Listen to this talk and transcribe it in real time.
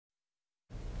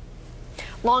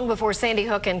Long before Sandy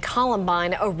Hook and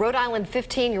Columbine, a Rhode Island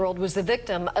 15-year-old was the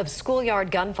victim of schoolyard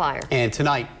gunfire. And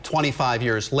tonight, 25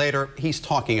 years later, he's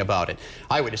talking about it.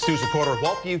 Eyewitness News reporter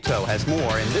Walt Buteau has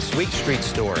more in this week's Street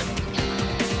Story.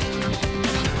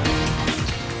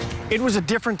 It was a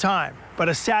different time, but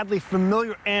a sadly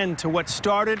familiar end to what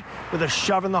started with a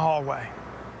shove in the hallway.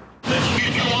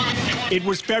 It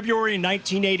was February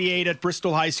 1988 at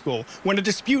Bristol High School when a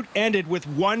dispute ended with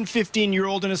one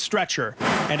 15-year-old in a stretcher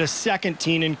and a second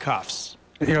teen in cuffs.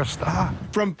 You're a star.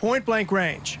 From point-blank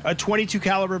range, a .22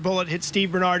 caliber bullet hit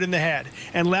Steve Bernard in the head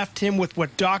and left him with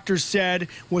what doctors said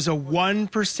was a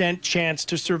 1% chance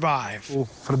to survive. Ooh,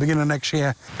 for the beginning of next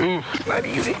year. Not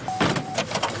easy.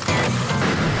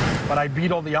 But I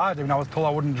beat all the odds. I mean, I was told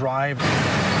I wouldn't drive.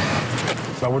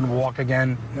 So I wouldn't walk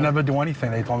again, never do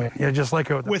anything, they told me. Yeah, just like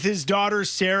her. With his daughter,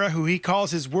 Sarah, who he calls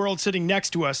his world, sitting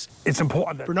next to us, it's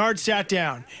important. Bernard sat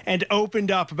down and opened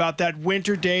up about that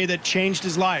winter day that changed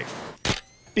his life.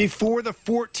 Before the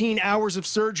 14 hours of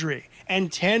surgery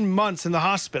and 10 months in the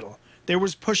hospital, there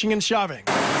was pushing and shoving.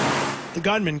 The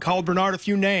gunman called Bernard a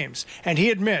few names, and he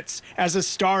admits, as a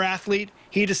star athlete,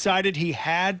 he decided he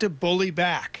had to bully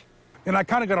back. And I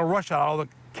kind of got a rush out of all the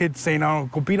kids saying, oh,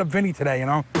 go beat up Vinny today, you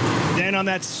know? Then on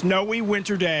that snowy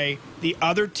winter day, the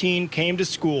other teen came to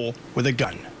school with a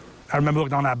gun. I remember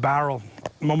looking down that barrel,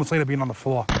 moments later being on the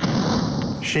floor,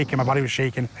 shaking, my body was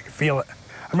shaking, I could feel it.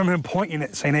 I remember him pointing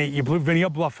it, saying, hey, you blew Vinny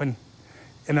up bluffing,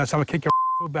 and someone kick your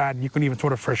so bad, you couldn't even throw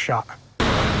the first shot.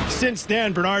 Since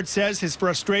then, Bernard says his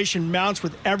frustration mounts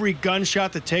with every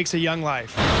gunshot that takes a young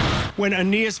life. When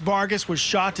Aeneas Vargas was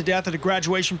shot to death at a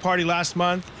graduation party last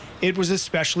month, it was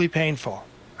especially painful.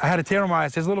 I had to tear my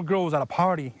eyes. This little girl was at a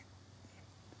party.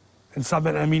 And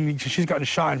something, I mean, she's gotten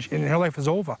shot and her life is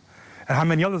over. And how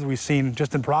many others have we seen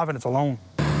just in Providence alone?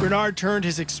 Bernard turned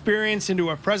his experience into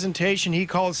a presentation he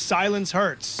calls Silence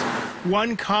Hurts.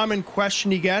 One common question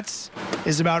he gets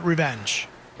is about revenge.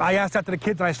 I asked that to the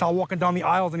kids and I started walking down the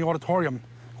aisles in the auditorium.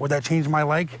 Would that change my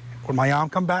leg? Would my arm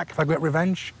come back if I get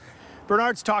revenge?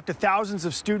 Bernard's talked to thousands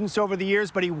of students over the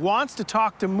years, but he wants to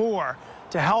talk to more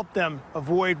to help them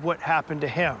avoid what happened to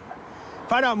him.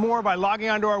 Find out more by logging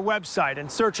onto our website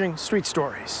and searching Street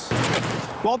Stories.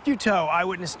 Walt Buteau,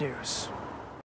 Eyewitness News.